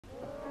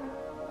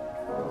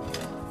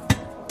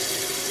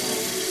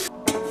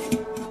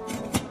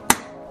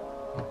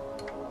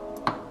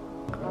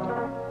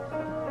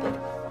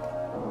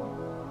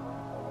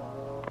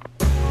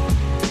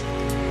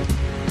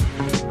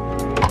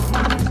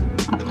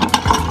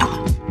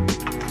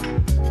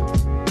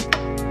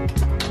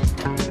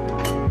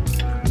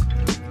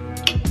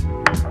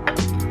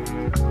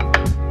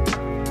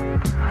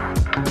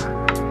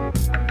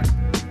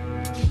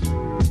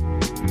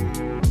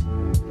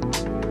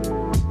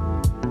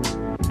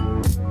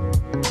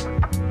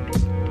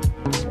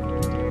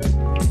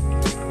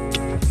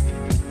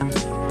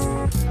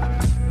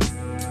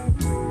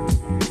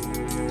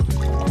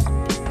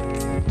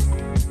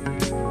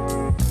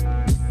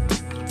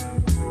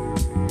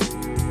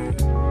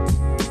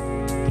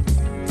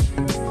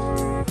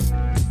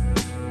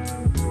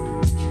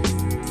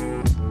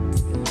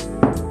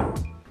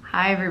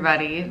Hi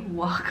everybody,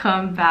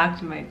 welcome back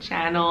to my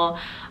channel.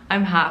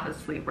 I'm half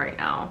asleep right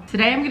now.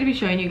 Today I'm going to be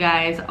showing you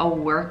guys a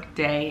work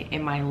day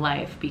in my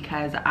life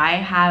because I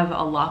have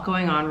a lot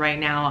going on right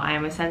now. I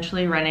am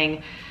essentially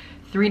running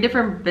 3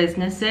 different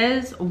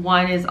businesses.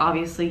 One is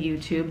obviously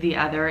YouTube, the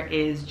other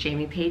is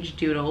Paige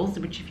Doodles,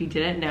 which if you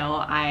didn't know,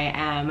 I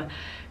am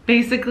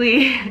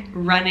basically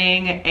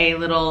running a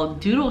little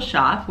doodle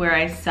shop where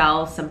I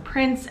sell some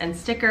prints and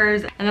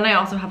stickers, and then I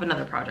also have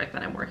another project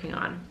that I'm working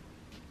on.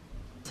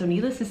 So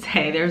needless to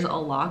say, there's a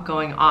lot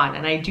going on,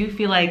 and I do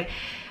feel like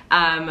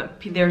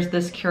there's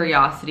this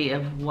curiosity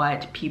of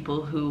what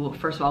people who,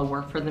 first of all,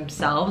 work for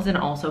themselves and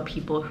also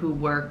people who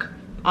work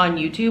on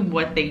YouTube,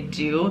 what they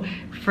do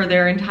for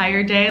their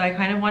entire day. I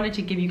kind of wanted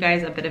to give you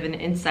guys a bit of an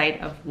insight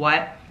of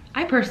what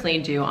I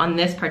personally do on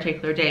this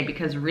particular day,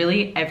 because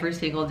really every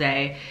single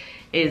day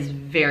is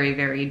very,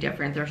 very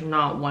different. There's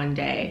not one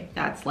day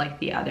that's like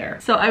the other.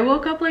 So I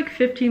woke up like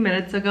 15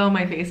 minutes ago.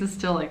 My face is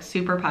still like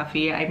super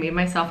puffy. I made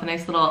myself a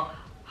nice little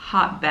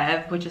hot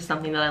bev, which is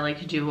something that I like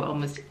to do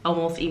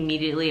almost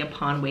immediately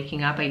upon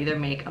waking up. I either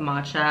make a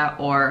matcha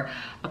or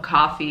a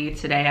coffee.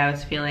 Today I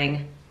was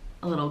feeling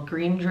a little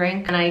green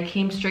drink, and I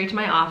came straight to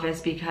my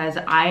office because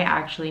I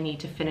actually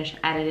need to finish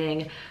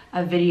editing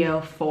a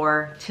video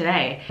for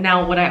today.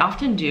 Now, what I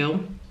often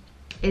do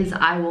is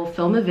I will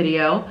film a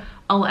video,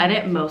 I'll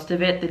edit most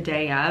of it the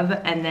day of,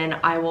 and then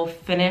I will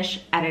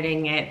finish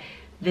editing it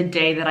the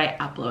day that I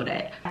upload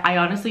it. I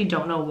honestly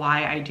don't know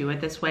why I do it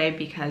this way,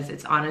 because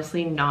it's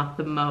honestly not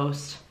the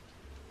most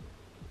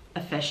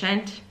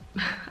efficient.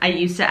 I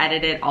used to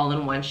edit it all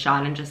in one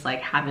shot and just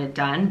like have it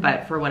done,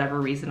 but for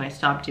whatever reason I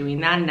stopped doing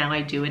that, and now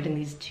I do it in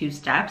these 2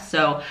 steps.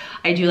 So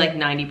I do like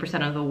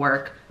 90% of the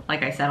work,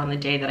 like I said, on the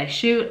day that I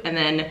shoot, and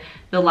then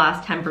the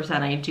last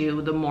 10% I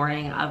do the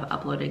morning of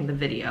uploading the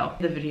video.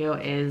 The video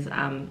is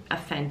a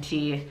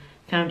Fenty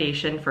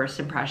foundation first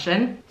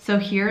impression. So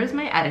here is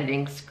my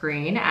editing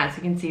screen. As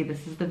you can see,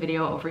 this is the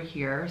video over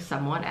here,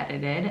 somewhat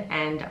edited,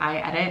 and I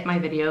edit my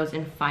videos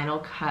in Final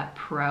Cut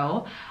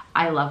Pro.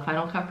 I love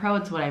Final Cut Pro.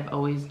 It's what I've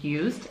always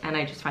used, and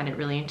I just find it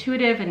really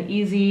intuitive and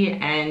easy,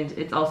 and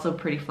it's also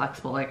pretty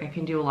flexible. Like, I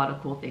can do a lot of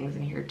cool things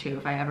in here too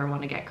if I ever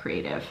want to get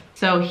creative.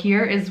 So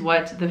here is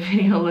what the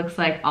video looks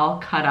like all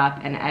cut up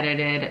and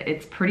edited.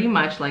 It's pretty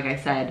much, like I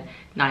said,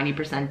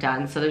 90%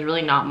 done, so there's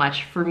really not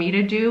much for me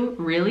to do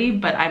really,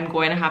 but I'm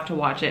going to have to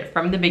watch it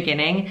from the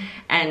beginning,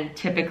 and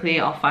typically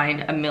I'll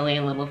find a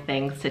million little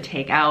things to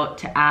take out,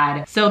 to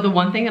add. So the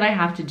one thing that I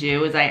have to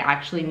do is I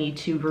actually need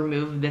to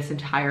remove this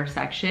entire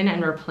section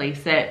and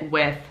replace it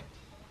with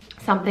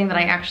something that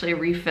I actually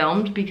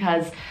refilmed,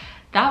 because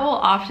that will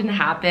often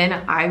happen.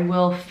 I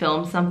will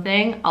film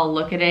something, I'll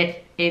look at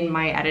it in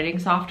my editing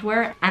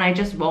software, and I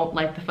just won't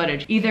like the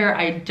footage. Either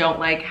I don't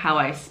like how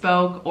I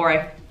spoke, or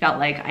I felt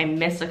like I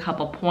missed a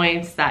couple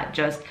points that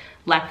just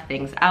left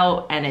things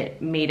out and it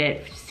made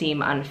it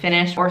seem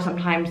unfinished, or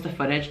sometimes the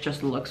footage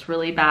just looks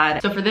really bad.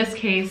 So for this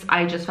case,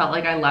 I just felt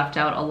like I left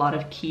out a lot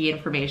of key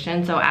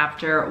information. So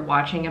after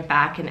watching it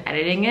back and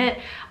editing it,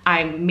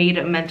 I made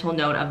a mental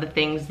note of the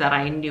things that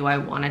I knew I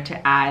wanted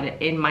to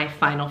add in my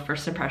final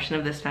first impression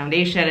of this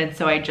foundation, and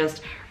so I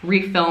just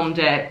refilmed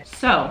it.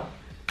 So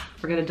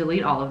we're gonna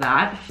delete all of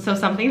that. So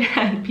something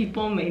that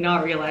people may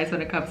not realize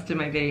when it comes to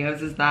my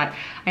videos is that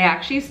I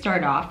actually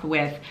start off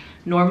with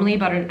normally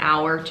about an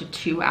hour to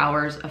 2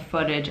 hours of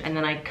footage, and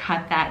then I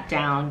cut that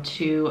down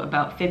to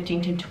about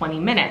 15 to 20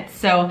 minutes.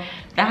 So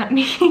that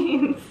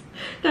means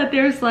that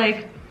there's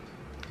like,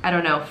 I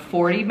don't know,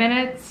 40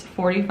 minutes,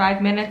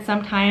 45 minutes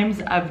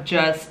sometimes of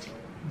just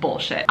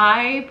bullshit.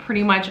 I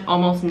pretty much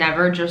almost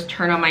never just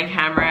turn on my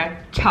camera,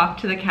 talk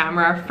to the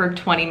camera for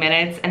 20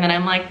 minutes, and then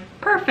I'm like,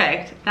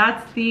 perfect,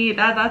 that's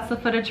the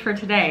footage for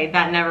today.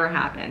 That never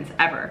happens,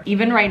 ever.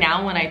 Even right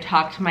now when I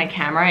talk to my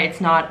camera, it's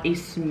not a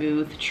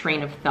smooth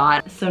train of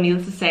thought. So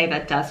needless to say,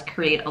 that does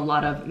create a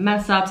lot of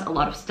mess ups, a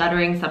lot of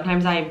stuttering.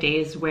 Sometimes I have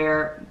days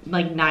where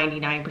like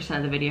 99%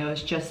 of the video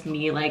is just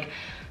me like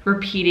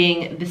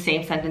repeating the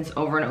same sentence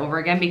over and over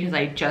again, because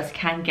I just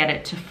can't get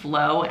it to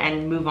flow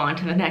and move on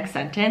to the next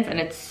sentence, and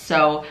it's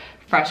so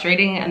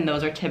frustrating, and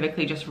those are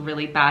typically just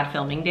really bad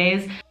filming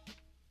days.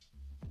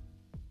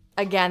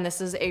 Again,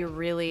 this is a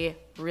really,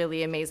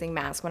 really amazing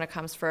mask when it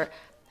comes for,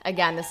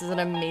 again, this is an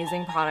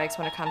amazing product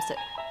when it comes to,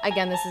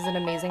 again, this is an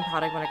amazing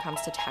product when it comes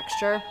to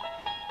texture.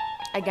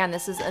 Again,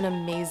 this is an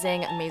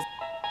amazing.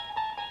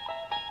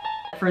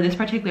 For this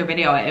particular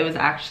video, it was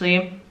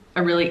actually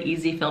a really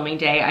easy filming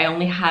day. I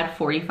only had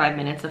 45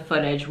 minutes of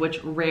footage,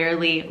 which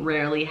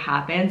rarely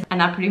happens.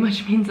 And that pretty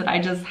much means that I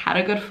just had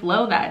a good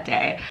flow that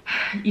day.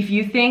 If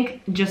you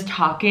think just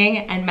talking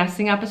and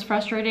messing up is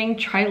frustrating,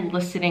 try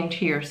listening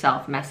to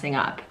yourself messing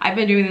up. I've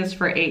been doing this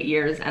for 8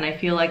 years, and I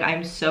feel like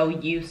I'm so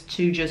used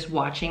to just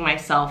watching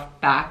myself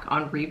back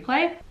on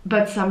replay.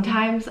 But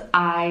sometimes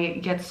I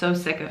get so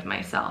sick of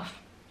myself.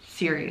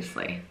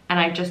 Seriously. And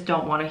I just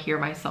don't want to hear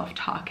myself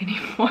talk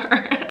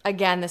anymore.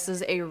 Again, this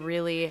is a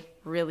really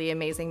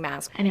amazing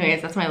mask.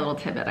 Anyways, that's my little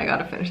tidbit. I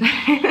gotta finish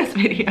editing this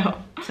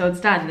video. So it's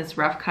done. This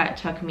rough cut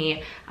took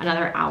me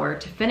another hour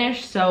to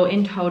finish. So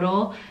in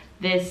total,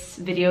 This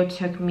video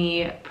took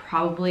me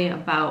probably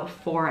about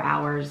 4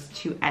 hours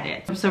to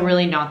edit. So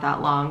really not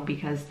that long,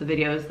 because the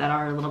videos that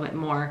are a little bit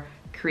more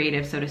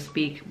creative, so to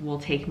speak, will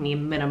take me a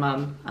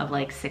minimum of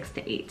like 6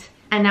 to 8.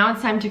 And now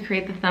it's time to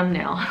create the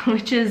thumbnail,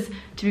 which is,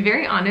 to be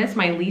very honest,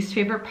 my least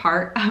favorite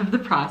part of the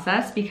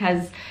process,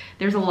 because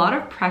there's a lot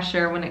of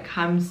pressure when it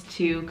comes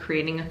to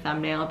creating a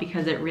thumbnail,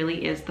 because it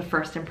really is the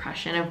first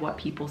impression of what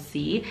people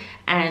see.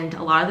 And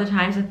a lot of the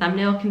times a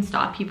thumbnail can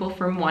stop people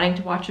from wanting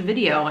to watch a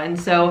video. And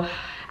so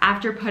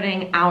after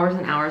putting hours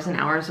and hours and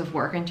hours of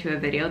work into a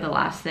video, the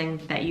last thing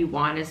that you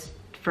want is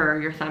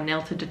for your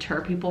thumbnail to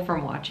deter people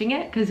from watching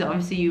it, because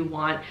obviously you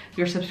want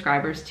your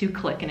subscribers to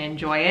click and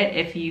enjoy it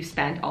if you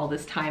spent all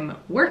this time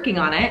working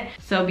on it.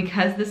 So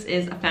because this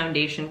is a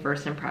foundation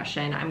first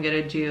impression, I'm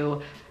gonna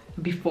do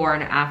before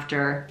and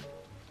after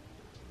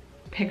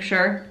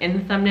picture in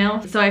the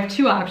thumbnail. So I have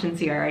two options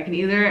here. I can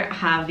either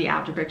have the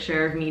after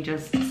picture of me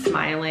just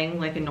smiling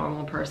like a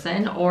normal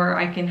person, or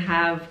I can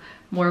have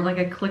more of like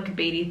a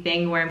clickbaity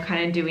thing where I'm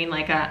kind of doing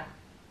like a,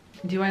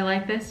 do I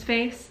like this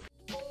face?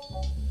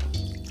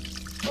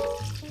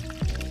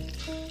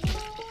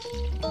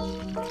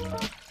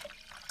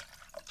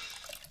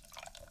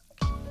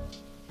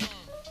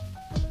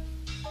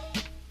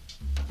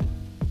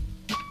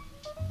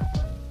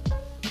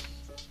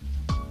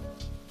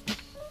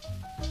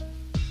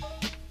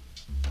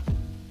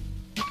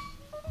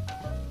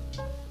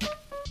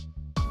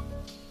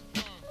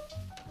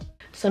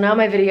 So now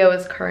my video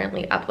is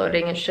currently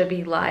uploading. It should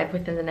be live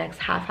within the next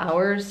half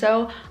hour or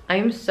so.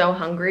 I'm so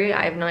hungry.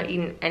 I have not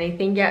eaten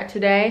anything yet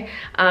today.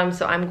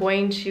 So I'm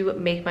going to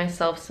make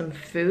myself some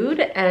food,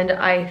 and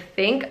I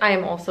think I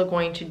am also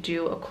going to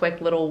do a quick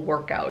little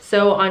workout.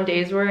 So on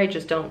days where I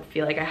just don't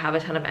feel like I have a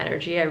ton of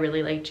energy, I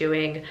really like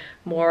doing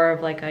more of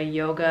like a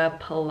yoga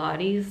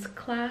Pilates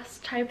class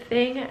type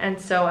thing.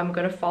 And so I'm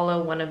gonna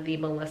follow one of the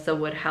Melissa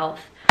Wood Health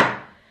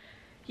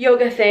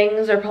yoga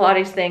things or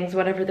Pilates things,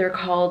 whatever they're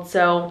called.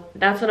 So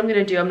that's what I'm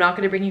gonna do. I'm not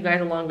gonna bring you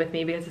guys along with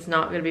me because it's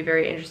not gonna be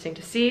very interesting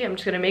to see. I'm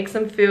just gonna make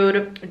some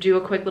food, do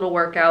a quick little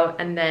workout,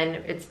 and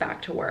then it's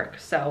back to work.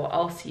 So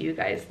I'll see you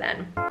guys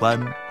then.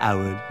 1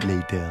 hour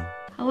later.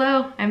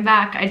 Hello, I'm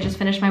back. I just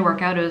finished my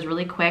workout. It was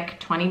really quick,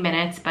 20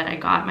 minutes, but I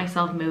got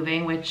myself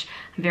moving, which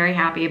I'm very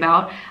happy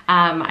about.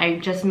 I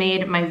just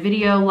made my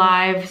video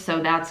live, so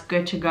that's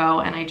good to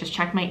go. And I just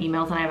checked my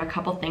emails, and I have a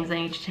couple things I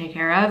need to take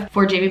care of.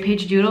 For Jamie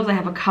Paige Doodles, I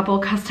have a couple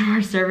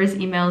customer service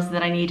emails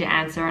that I need to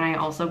answer, and I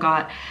also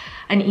got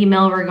an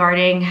email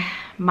regarding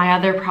my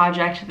other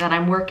project that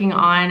I'm working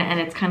on, and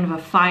it's kind of a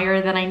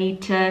fire that I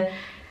need to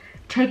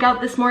take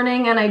out this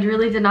morning, and I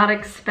really did not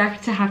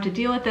expect to have to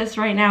deal with this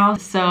right now.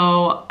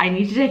 So I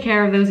need to take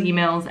care of those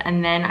emails,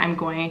 and then I'm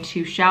going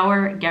to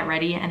shower, get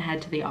ready, and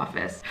head to the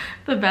office.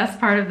 The best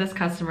part of this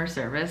customer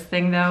service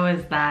thing though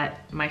is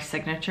that my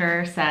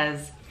signature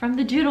says, from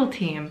the Doodle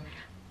team.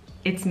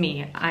 It's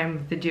me,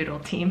 I'm the Doodle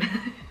team.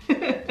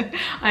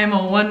 I'm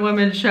a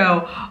one-woman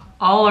show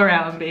all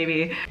around,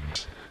 baby.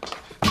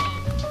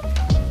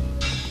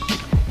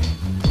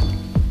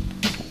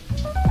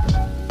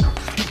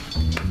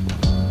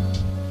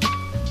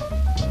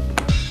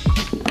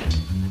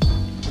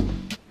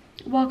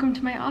 Welcome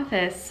to my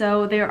office.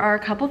 So there are a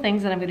couple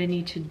things that I'm gonna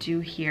need to do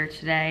here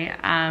today.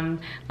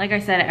 Like I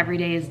said, every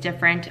day is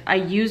different. I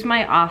use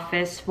my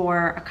office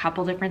for a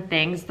couple different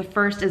things. The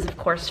first is, of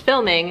course,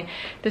 filming.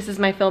 This is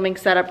my filming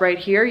setup right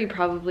here. You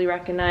probably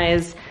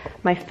recognize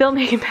my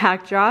filming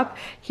backdrop.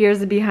 Here's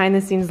the behind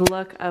the scenes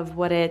look of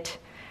what it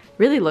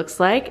really looks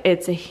like.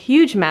 It's a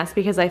huge mess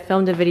because I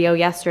filmed a video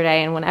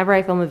yesterday, and whenever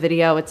I film a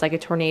video, it's like a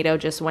tornado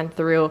just went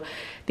through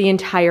the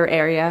entire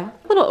area.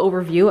 A little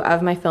overview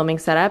of my filming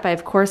setup. I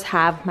of course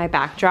have my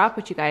backdrop,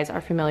 which you guys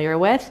are familiar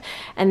with,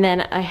 and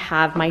then I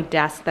have my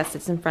desk that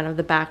sits in front of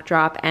the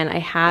backdrop, and I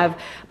have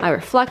my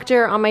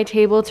reflector on my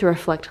table to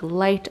reflect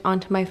light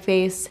onto my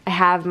face. I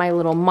have my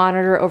little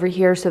monitor over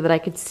here so that I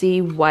could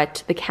see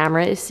what the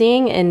camera is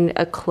seeing in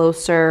a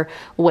closer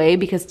way,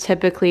 because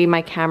typically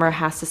my camera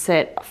has to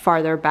sit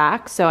farther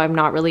back, so I'm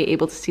not really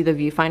able to see the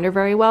viewfinder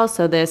very well,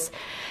 so this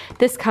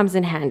comes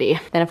in handy.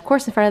 Then of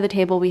course in front of the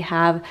table we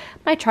have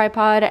my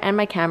tripod and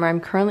my camera. I'm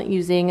currently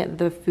using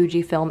the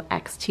Fujifilm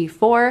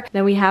X-T4.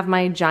 Then we have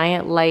my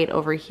giant light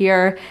over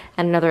here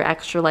and another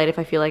extra light if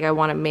I feel like I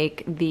want to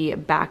make the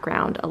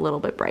background a little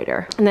bit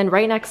brighter. And then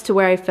right next to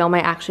where I film,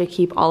 I actually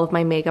keep all of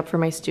my makeup for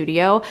my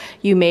studio.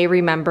 You may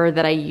remember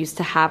that I used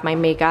to have my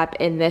makeup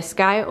in this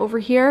guy over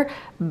here,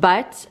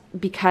 but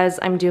because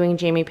I'm doing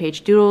Jamie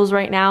Paige Doodles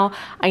right now,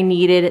 I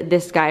needed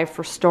this guy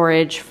for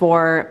storage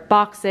for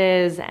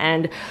boxes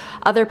and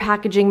other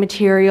packaging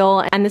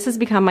material, and this has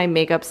become my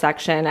makeup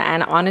section.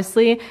 And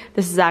honestly,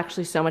 this is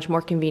actually so much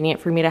more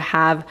convenient for me to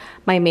have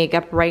my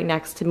makeup right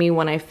next to me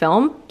when I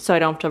film, so I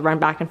don't have to run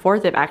back and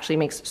forth. It actually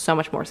makes so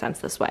much more sense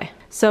this way.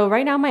 So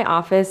right now my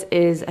office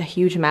is a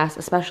huge mess,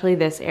 especially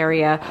this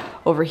area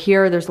over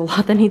here. There's a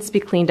lot that needs to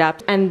be cleaned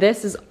up, and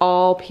this is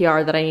all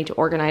PR that I need to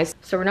organize.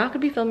 So we're not gonna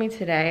be filming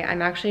today.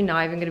 I'm actually actually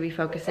not even gonna be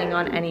focusing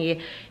on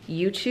any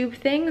YouTube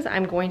things.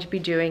 I'm going to be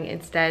doing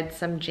instead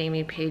some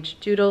Jamie Paige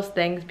doodles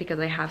things because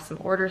I have some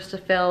orders to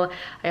fill.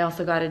 I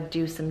also gotta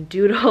do some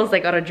doodles, I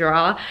gotta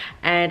draw,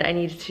 and I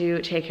need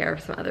to take care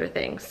of some other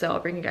things. So I'll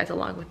bring you guys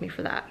along with me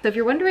for that. So if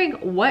you're wondering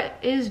what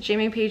is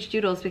Jamie Paige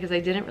doodles, because I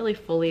didn't really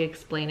fully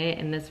explain it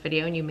in this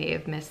video and you may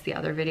have missed the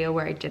other video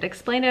where I did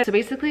explain it. So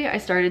basically I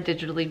started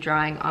digitally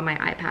drawing on my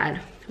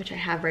iPad, which I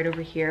have right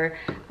over here,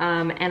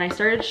 and I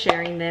started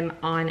sharing them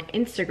on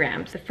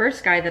Instagram. So the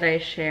first guy that I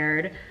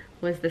shared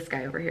was this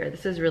guy over here.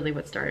 This is really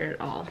what started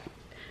it all.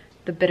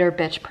 The Bitter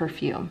Bitch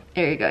perfume.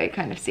 There you go, you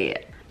kind of see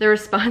it. The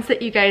response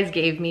that you guys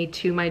gave me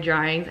to my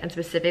drawings, and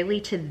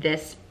specifically to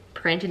this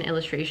print and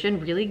illustration,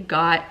 really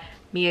got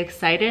me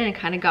excited and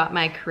kind of got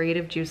my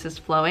creative juices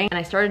flowing. And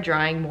I started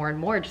drawing more and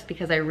more just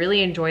because I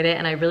really enjoyed it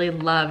and I really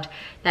loved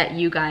that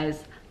you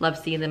guys love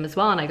seeing them as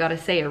well. And I gotta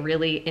say, it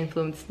really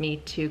influenced me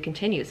to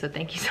continue. So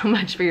thank you so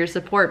much for your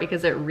support,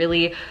 because it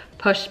really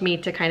pushed me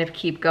to kind of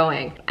keep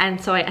going. And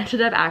so I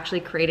ended up actually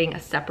creating a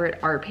separate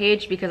art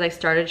page because I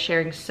started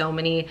sharing so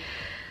many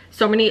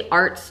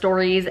art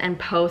stories and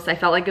posts. I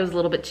felt like it was a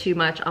little bit too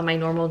much on my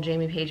normal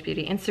Jamie Paige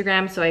Beauty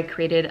Instagram. So I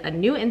created a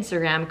new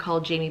Instagram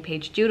called Jamie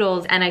Paige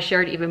Doodles, and I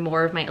shared even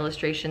more of my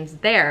illustrations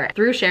there.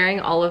 Through sharing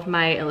all of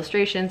my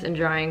illustrations and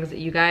drawings,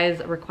 you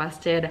guys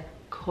requested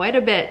quite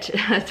a bit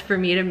for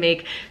me to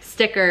make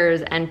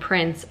stickers and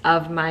prints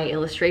of my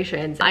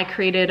illustrations. I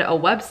created a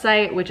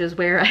website, which is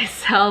where I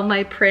sell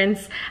my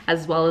prints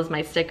as well as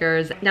my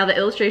stickers. Now the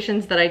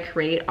illustrations that I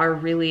create are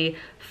really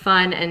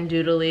fun and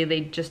doodly.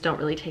 They just don't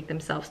really take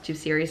themselves too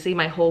seriously.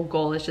 My whole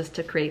goal is just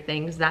to create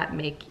things that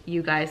make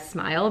you guys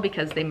smile,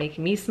 because they make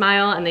me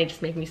smile and they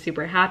just make me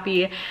super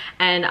happy.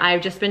 And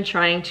I've just been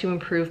trying to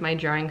improve my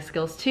drawing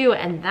skills too.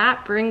 And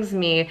that brings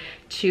me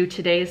to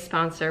today's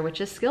sponsor, which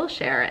is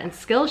Skillshare. And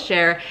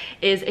Skillshare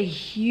is a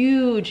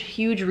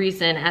huge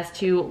reason as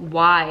to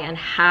why and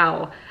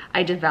how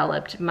I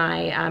developed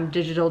my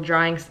digital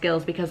drawing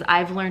skills, because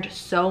I've learned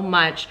so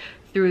much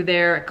through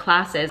their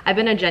classes. I've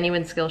been a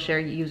genuine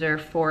Skillshare user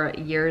for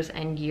years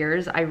and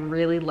years. I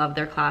really love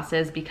their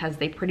classes because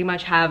they pretty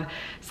much have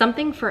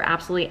something for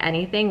absolutely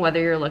anything, whether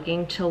you're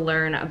looking to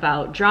learn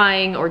about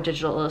drawing or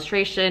digital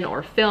illustration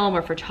or film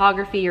or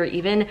photography or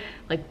even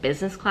like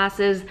business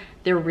classes.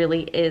 There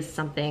really is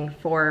something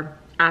for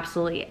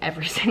absolutely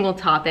every single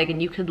topic, and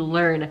you could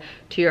learn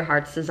to your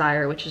heart's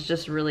desire, which is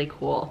just really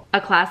cool. A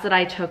class that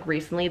I took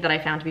recently that I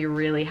found to be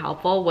really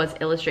helpful was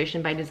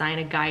Illustration by Design,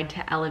 a guide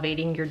to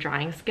elevating your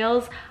drawing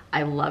skills.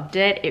 I loved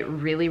it. It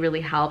really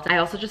helped. I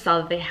also just saw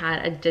that they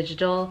had a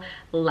digital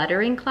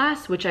lettering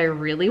class, which I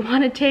really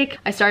want to take.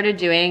 I started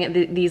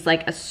doing these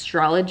like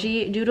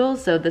astrology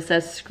doodles. So this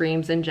says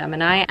Screams in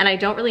Gemini, and I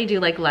don't really do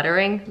like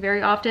lettering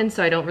very often,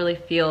 so I don't really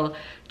feel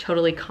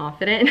totally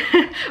confident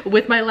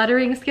with my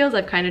lettering skills.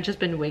 I've kind of just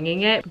been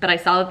winging it, but I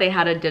saw that they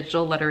had a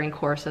digital lettering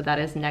course, so that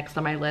is next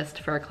on my list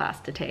for a class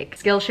to take.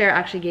 Skillshare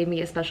actually gave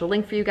me a special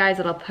link for you guys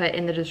that I'll put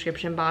in the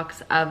description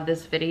box of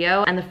this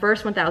video, and the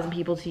first 1,000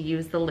 people to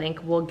use the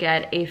link will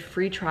get a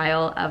free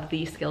trial of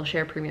the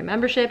Skillshare premium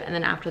membership, and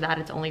then after that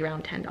it's only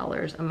around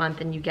 $10 a month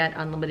and you get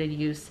unlimited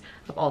use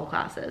of all the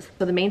classes.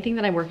 So the main thing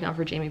that I'm working on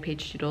for Jamie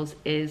Paige Doodles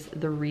is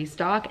the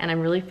restock, and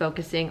I'm really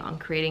focusing on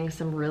creating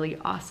some really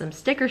awesome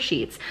sticker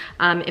sheets.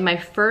 In my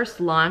first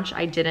launch,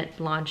 I didn't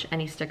launch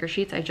any sticker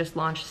sheets. I just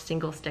launched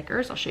single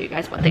stickers. I'll show you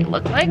guys what they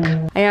look like.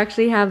 I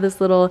actually have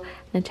this little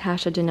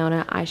Natasha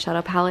Denona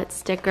eyeshadow palette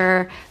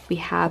sticker. We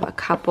have a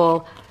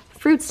couple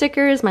fruit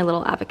stickers, my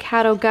little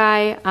avocado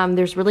guy.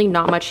 There's really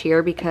not much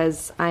here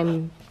because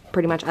I'm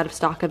pretty much out of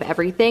stock of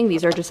everything.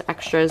 These are just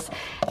extras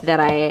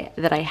that I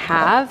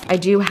have. I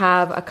do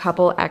have a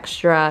couple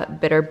extra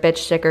Bitter Bitch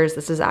stickers.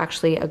 This is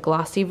actually a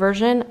glossy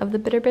version of the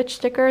Bitter Bitch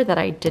sticker that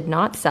I did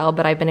not sell,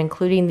 but I've been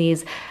including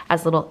these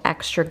as little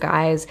extra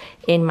guys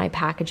in my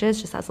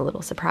packages just as a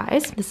little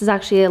surprise. This is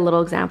actually a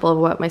little example of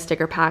what my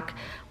sticker pack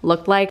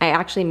looked like. I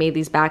actually made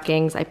these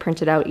backings. I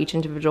printed out each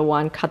individual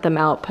one, cut them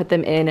out, put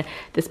them in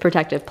this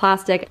protective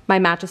plastic. My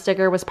matcha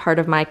sticker was part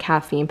of my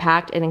caffeine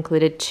pack. It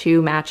included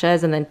 2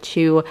 matchas and then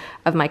 2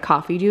 of my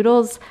coffee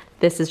doodles.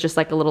 This is just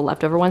like a little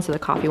leftover one, so the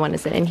coffee one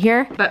isn't in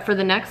here. But for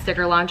the next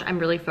sticker launch, I'm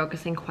really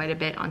focusing quite a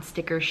bit on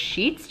sticker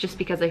sheets, just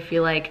because I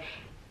feel like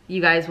you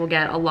guys will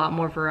get a lot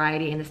more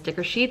variety in the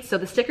sticker sheets. So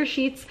the sticker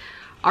sheets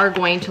are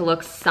going to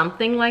look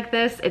something like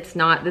this.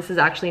 This is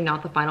actually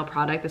not the final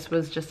product. This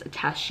was just a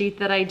test sheet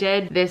that I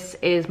did. This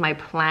is my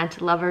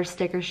plant lover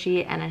sticker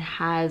sheet, and it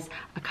has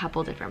a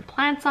couple different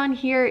plants on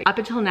here. Up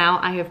until now,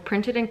 I have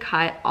printed and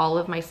cut all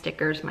of my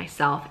stickers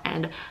myself,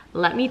 and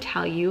let me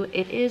tell you,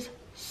 it is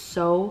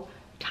so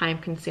time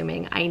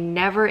consuming. I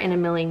never in a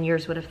million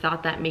years would have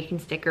thought that making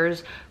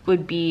stickers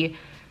would be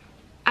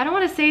I don't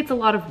want to say it's a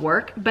lot of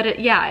work, but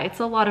yeah, it's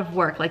a lot of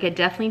work. Like it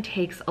definitely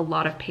takes a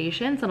lot of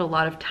patience and a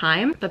lot of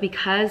time, but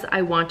because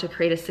I want to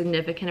create a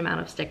significant amount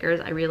of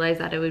stickers, I realized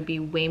that it would be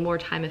way more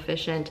time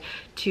efficient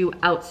to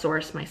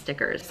outsource my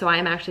stickers. So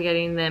I'm actually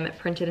getting them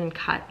printed and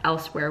cut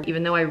elsewhere.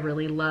 Even though I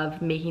really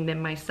love making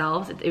them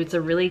myself, it's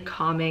a really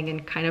calming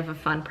and kind of a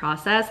fun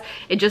process.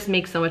 It just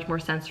makes so much more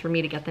sense for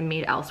me to get them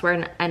made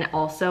elsewhere, and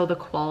also the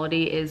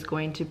quality is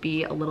going to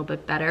be a little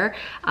bit better.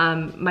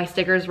 My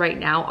stickers right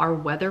now are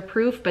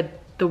weatherproof, but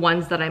the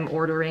ones that I'm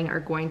ordering are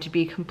going to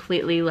be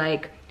completely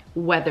like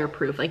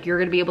weatherproof. Like you're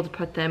gonna be able to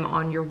put them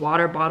on your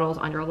water bottles,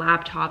 on your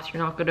laptops.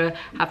 You're not gonna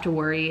have to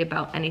worry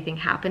about anything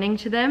happening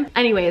to them.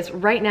 Anyways,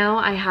 right now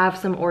I have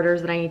some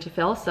orders that I need to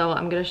fill, so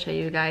I'm gonna show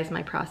you guys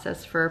my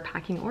process for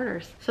packing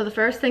orders. So the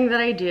first thing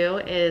that I do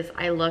is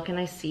I look and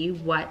I see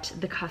what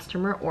the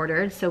customer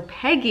ordered. So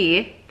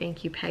Peggy,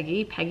 thank you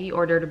Peggy, Peggy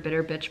ordered a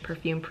Bitter Bitch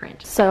perfume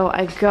print. So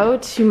I go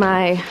to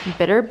my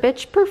Bitter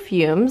Bitch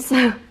perfumes.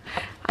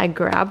 I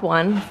grab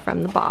one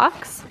from the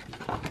box.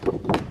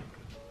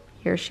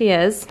 Here she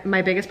is.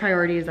 My biggest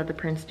priority is that the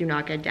prints do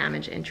not get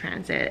damaged in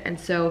transit. And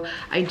so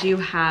I do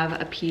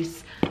have a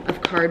piece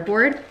of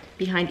cardboard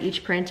behind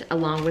each print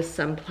along with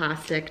some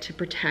plastic to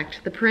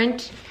protect the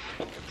print.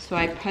 So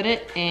I put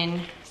it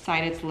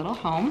inside its little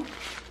home.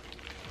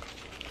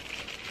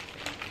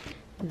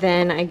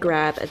 Then I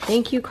grab a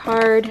thank you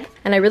card,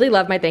 and I really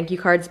love my thank you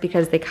cards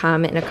because they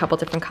come in a couple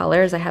different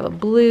colors. I have a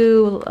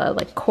blue,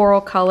 like coral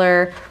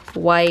color,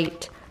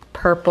 white,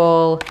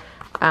 purple.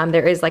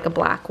 There is like a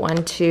black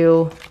one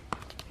too.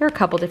 There are a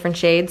couple different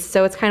shades,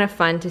 so it's kind of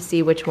fun to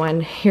see which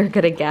one you're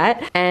gonna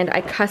get. And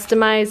I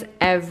customize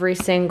every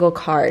single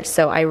card.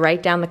 So I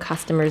write down the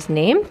customer's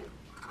name.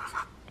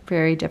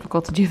 Very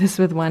difficult to do this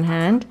with one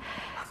hand.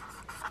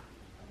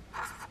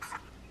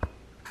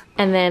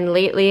 And then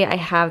lately I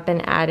have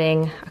been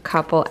adding a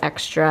couple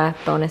extra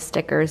bonus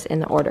stickers in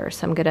the order.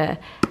 So I'm gonna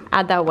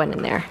add that one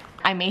in there.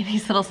 I made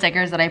these little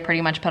stickers that I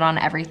pretty much put on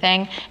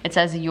everything. It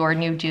says your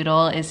new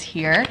doodle is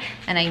here.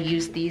 And I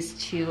use these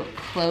to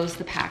close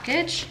the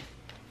package.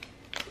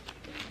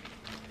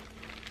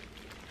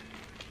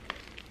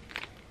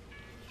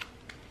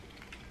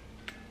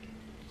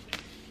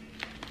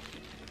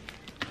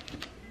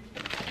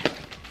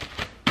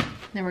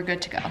 Then we're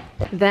good to go.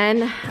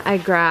 Then I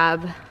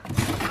grab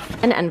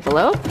an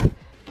envelope.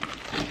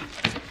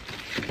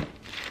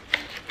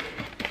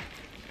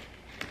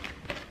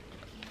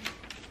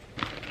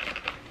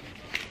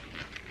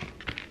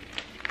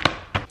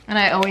 And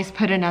I always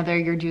put another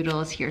Your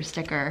Doodle is Here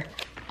sticker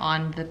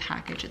on the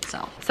package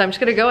itself. So I'm just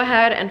gonna go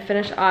ahead and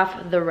finish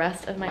off the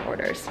rest of my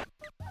orders.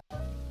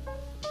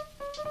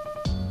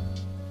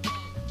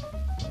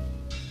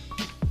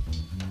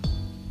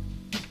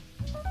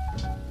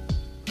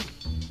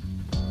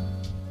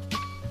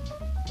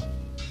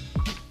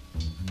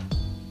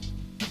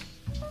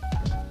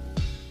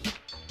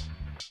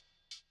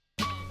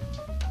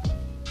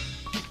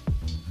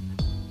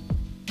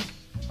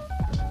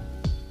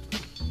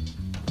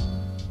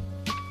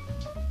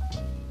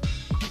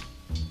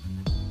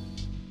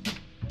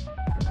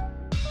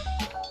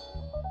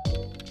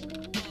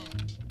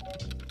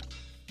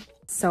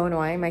 So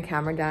annoying, my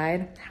camera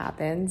died,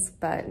 happens,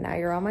 but now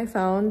you're on my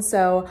phone.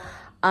 So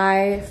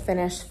I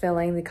finished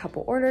filling the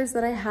couple orders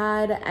that I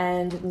had,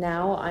 and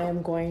now I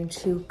am going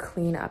to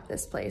clean up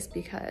this place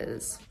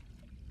because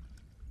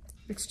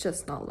it's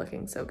just not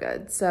looking so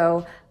good.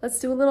 So let's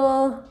do a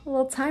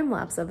little time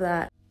lapse of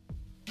that.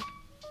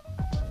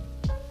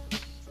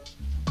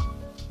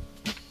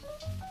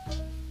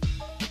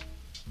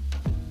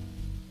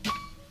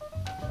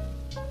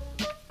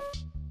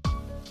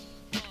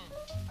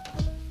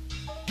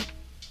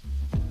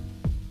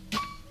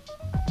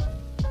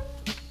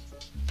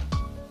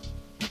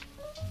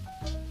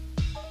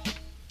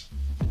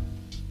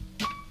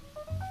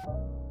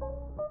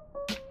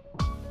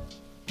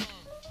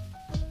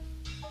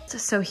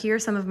 So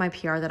here's some of my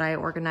PR that I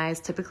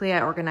organize. Typically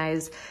I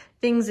organize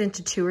things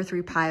into 2 or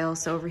 3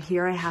 piles. So over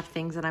here I have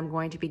things that I'm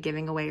going to be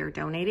giving away or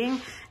donating.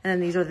 And then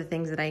these are the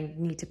things that I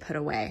need to put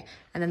away.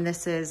 And then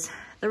this is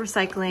the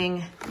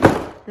recycling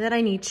that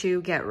I need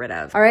to get rid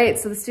of. All right,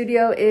 so the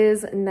studio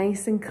is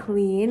nice and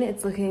clean.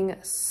 It's looking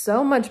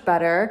so much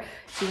better.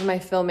 Even my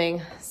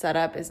filming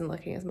setup isn't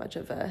looking as much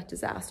of a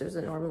disaster as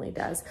it normally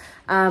does.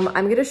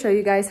 I'm gonna show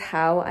you guys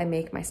how I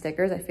make my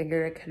stickers. I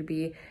figured it could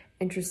be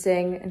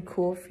interesting and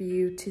cool for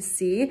you to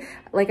see.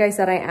 Like I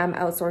said, I am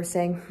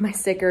outsourcing my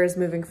stickers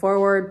moving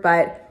forward,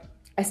 but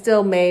I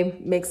still may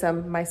make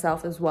some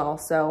myself as well.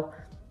 So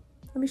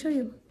let me show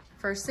you.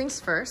 First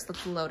things first,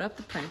 let's load up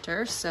the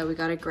printer. So we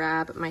gotta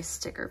grab my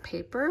sticker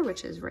paper,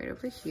 which is right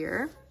over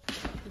here.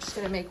 I'm just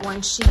gonna make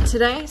 1 sheet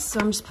today. So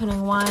I'm just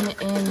putting 1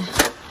 in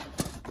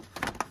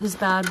this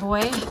bad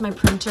boy. My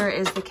printer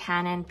is the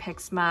Canon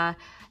Pixma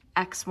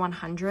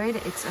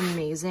X100. It's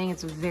amazing.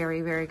 It's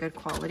very, very good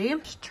quality.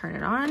 Just turn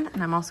it on.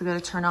 And I'm also going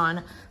to turn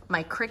on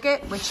my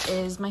Cricut, which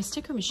is my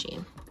sticker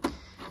machine.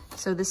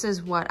 So this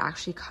is what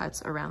actually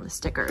cuts around the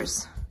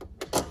stickers.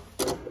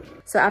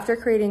 So after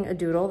creating a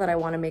doodle that I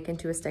want to make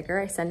into a sticker,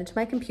 I send it to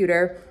my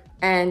computer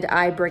and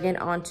I bring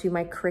it onto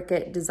my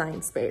Cricut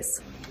design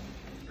space.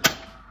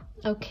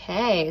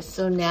 Okay,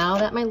 so now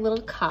that my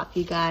little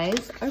coffee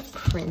guys are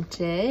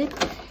printed,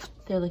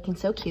 they're looking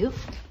so cute.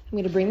 I'm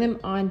gonna bring them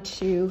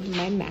onto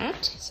my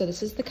mat. So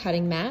this is the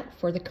cutting mat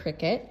for the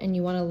Cricut, and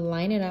you wanna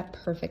line it up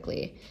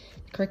perfectly.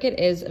 Cricut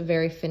is a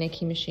very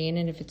finicky machine,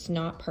 and if it's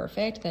not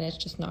perfect, then it's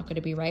just not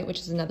gonna be right, which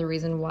is another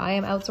reason why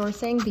I'm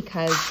outsourcing,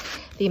 because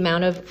the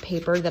amount of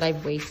paper that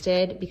I've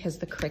wasted because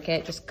the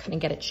Cricut just couldn't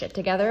get its shit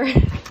together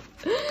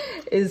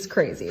is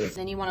crazy.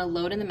 Then you wanna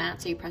load in the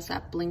mat, so you press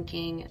that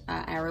blinking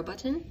arrow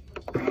button.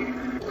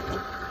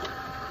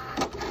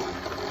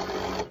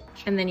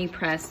 And then you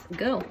press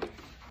go.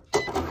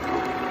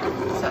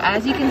 So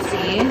as you can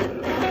see,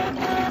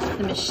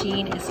 the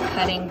machine is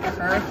cutting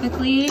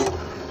perfectly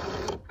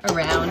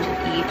around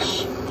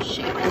each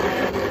shape.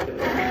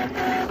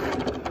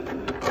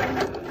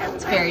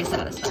 It's very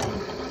satisfying.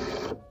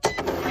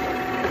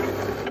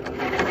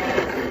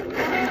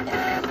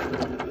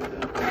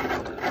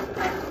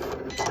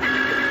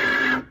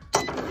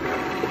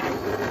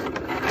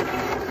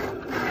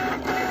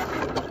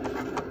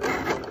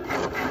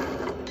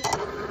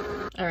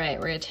 All right,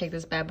 we're gonna take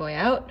this bad boy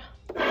out.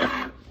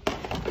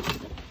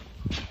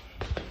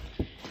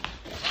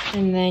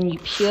 And then you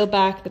peel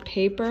back the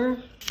paper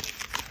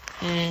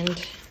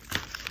and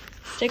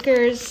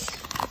stickers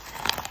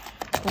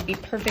will be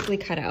perfectly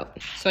cut out.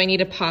 So I need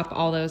to pop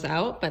all those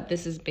out, but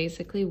this is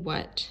basically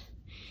what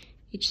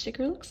each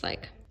sticker looks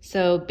like.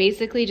 So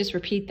basically just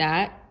repeat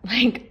that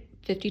like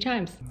 50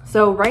 times.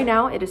 So right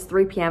now it is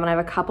 3 p.m. and I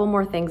have a couple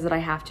more things that I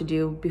have to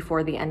do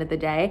before the end of the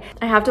day.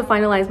 I have to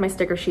finalize my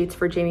sticker sheets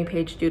for Jamie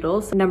Paige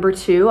Doodles. Number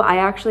 2, I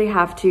actually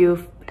have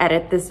to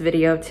edit this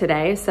video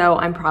today, so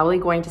I'm probably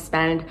going to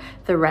spend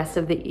the rest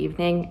of the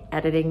evening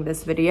editing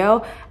this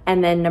video.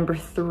 And then number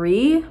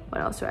 3, what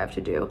else do I have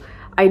to do?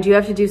 I do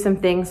have to do some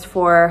things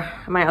for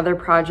my other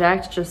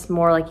project, just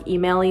more like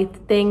email-y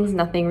things,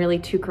 nothing really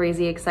too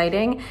crazy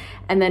exciting.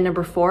 And then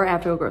number 4, I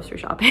have to go grocery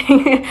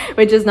shopping,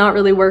 which is not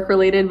really work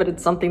related, but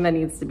it's something that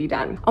needs to be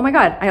done. Oh my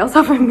God, I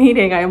also have a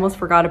meeting I almost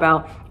forgot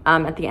about.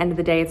 At the end of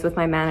the day, it's with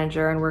my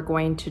manager, and we're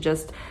going to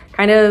just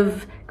kind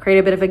of create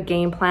a bit of a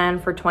game plan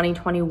for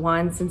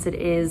 2021 since it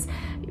is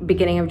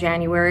beginning of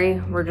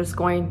January. We're just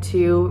going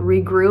to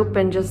regroup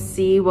and just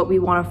see what we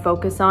want to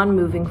focus on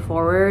moving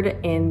forward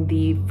in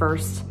the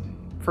first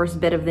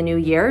bit of the new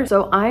year.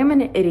 So I'm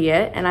an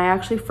idiot and I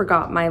actually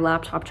forgot my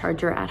laptop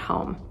charger at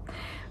home,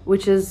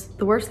 which is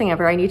the worst thing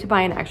ever. I need to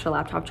buy an extra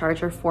laptop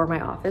charger for my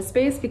office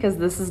space because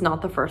this is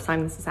not the first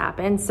time this has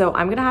happened. So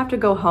I'm gonna have to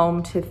go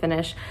home to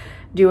finish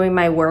doing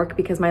my work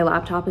because my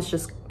laptop is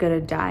just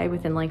gonna die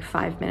within like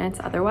 5 minutes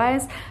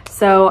otherwise.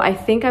 So I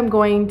think I'm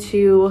going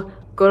to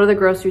go to the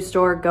grocery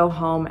store, go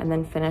home, and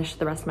then finish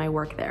the rest of my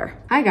work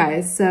there. Hi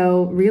guys,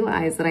 so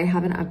realize that I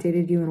haven't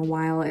updated you in a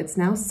while. It's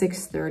now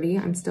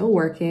 6:30, I'm still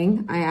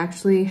working. I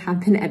actually have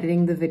been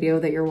editing the video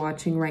that you're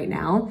watching right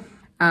now.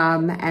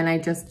 And I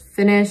just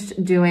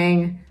finished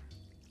doing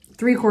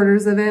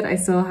 3/4 of it. I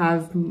still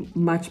have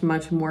much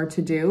more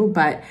to do,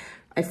 but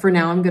for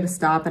now, I'm gonna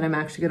stop and I'm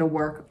actually gonna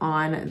work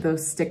on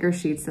those sticker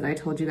sheets that I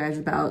told you guys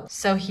about.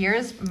 So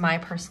here's my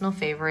personal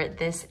favorite.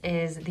 This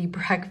is the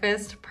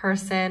breakfast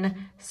person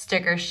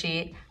sticker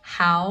sheet.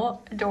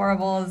 How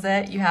adorable is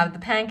it? You have the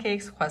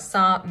pancakes,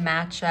 croissant,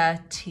 matcha,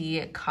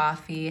 tea,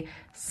 coffee,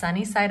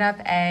 sunny side up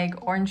egg,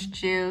 orange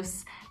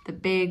juice, the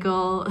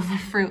bagel, the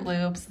Fruit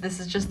Loops. This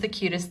is just the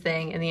cutest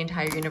thing in the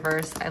entire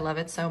universe. I love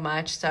it so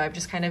much. So I've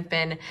just kind of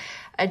been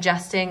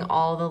adjusting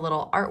all the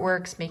little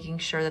artworks, making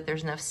sure that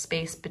there's enough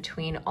space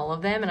between all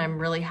of them. And I'm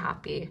really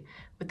happy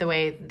with the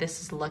way this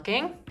is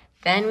looking.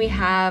 Then we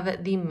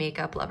have the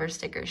Makeup Lover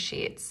sticker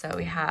sheet. So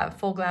we have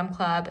Full Glam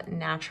Club,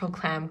 Natural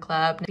Glam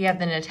Club. We have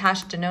the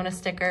Natasha Denona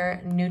sticker,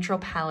 Neutral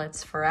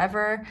Palettes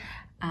Forever,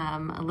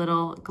 a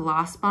little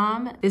gloss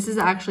bomb. This is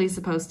actually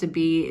supposed to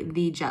be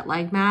the jet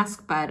lag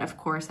mask, but of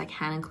course I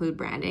can include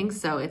branding.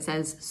 So it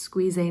says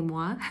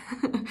Squeezez-moi.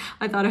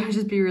 I thought it would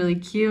just be really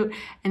cute.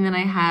 And then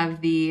I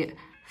have the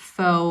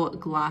Faux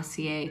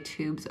Glossier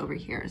tubes over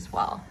here as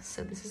well.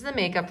 So this is the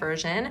makeup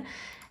version.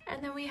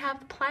 And then we have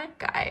the plant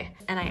guy.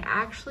 And I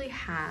actually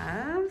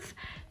have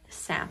a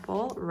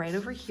sample right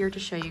over here to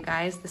show you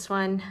guys. This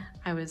one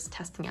I was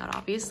testing out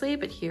obviously,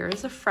 but here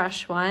is a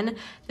fresh one.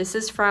 This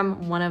is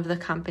from one of the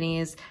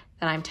companies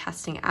that I'm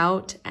testing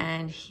out,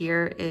 and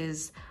here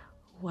is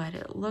what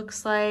it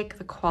looks like.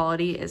 The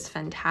quality is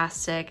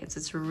fantastic. It's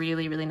this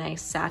really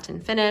nice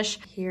satin finish.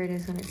 Here it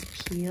is when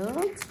it's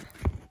peeled.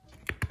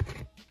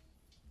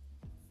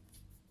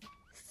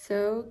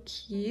 So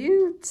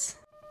cute.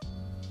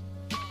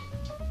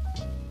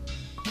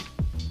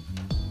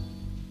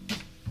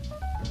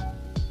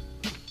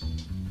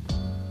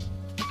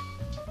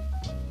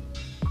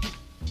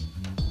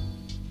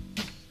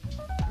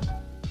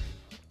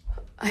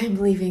 I'm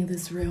leaving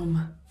this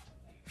room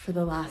for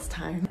the last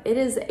time. It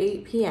is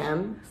 8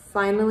 p.m.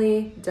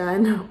 Finally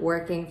done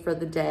working for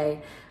the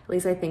day. At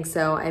least I think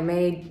so. I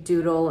may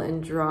doodle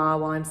and draw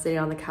while I'm sitting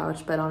on the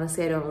couch, but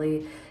honestly, I don't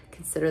really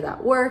consider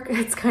that work.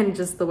 It's kind of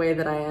just the way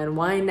that I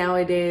unwind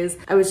nowadays.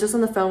 I was just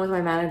on the phone with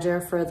my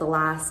manager for the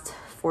last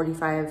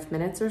 45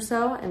 minutes or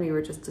so, and we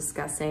were just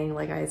discussing,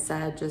 like I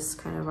said, just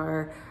kind of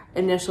our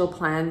initial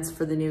plans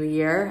for the new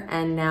year.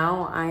 And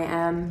now I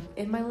am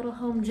in my little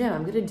home gym.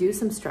 I'm gonna do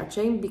some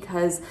stretching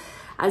because,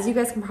 as you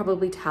guys can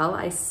probably tell,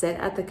 I sit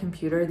at the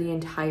computer the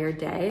entire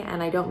day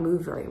and I don't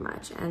move very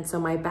much. And so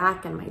my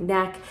back and my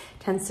neck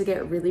tends to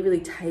get really,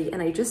 really tight,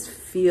 and I just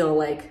feel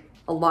like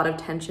a lot of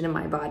tension in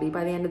my body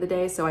by the end of the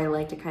day. So I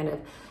like to kind of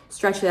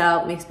stretch it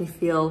out. It makes me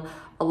feel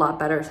a lot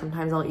better.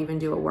 Sometimes I'll even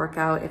do a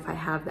workout if I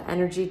have the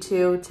energy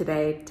to.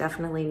 Today,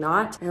 definitely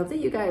not. I hope that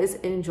you guys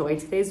enjoyed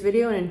today's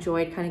video and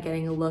enjoyed kind of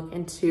getting a look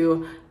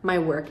into my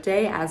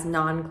workday, as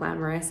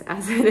non-glamorous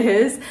as it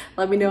is.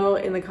 Let me know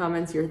in the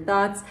comments your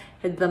thoughts.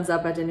 Hit the thumbs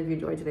up button if you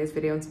enjoyed today's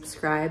video, and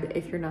subscribe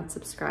if you're not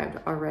subscribed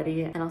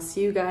already. And I'll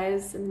see you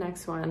guys in the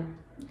next one.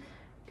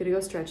 Gonna go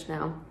stretch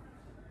now.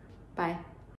 Bye.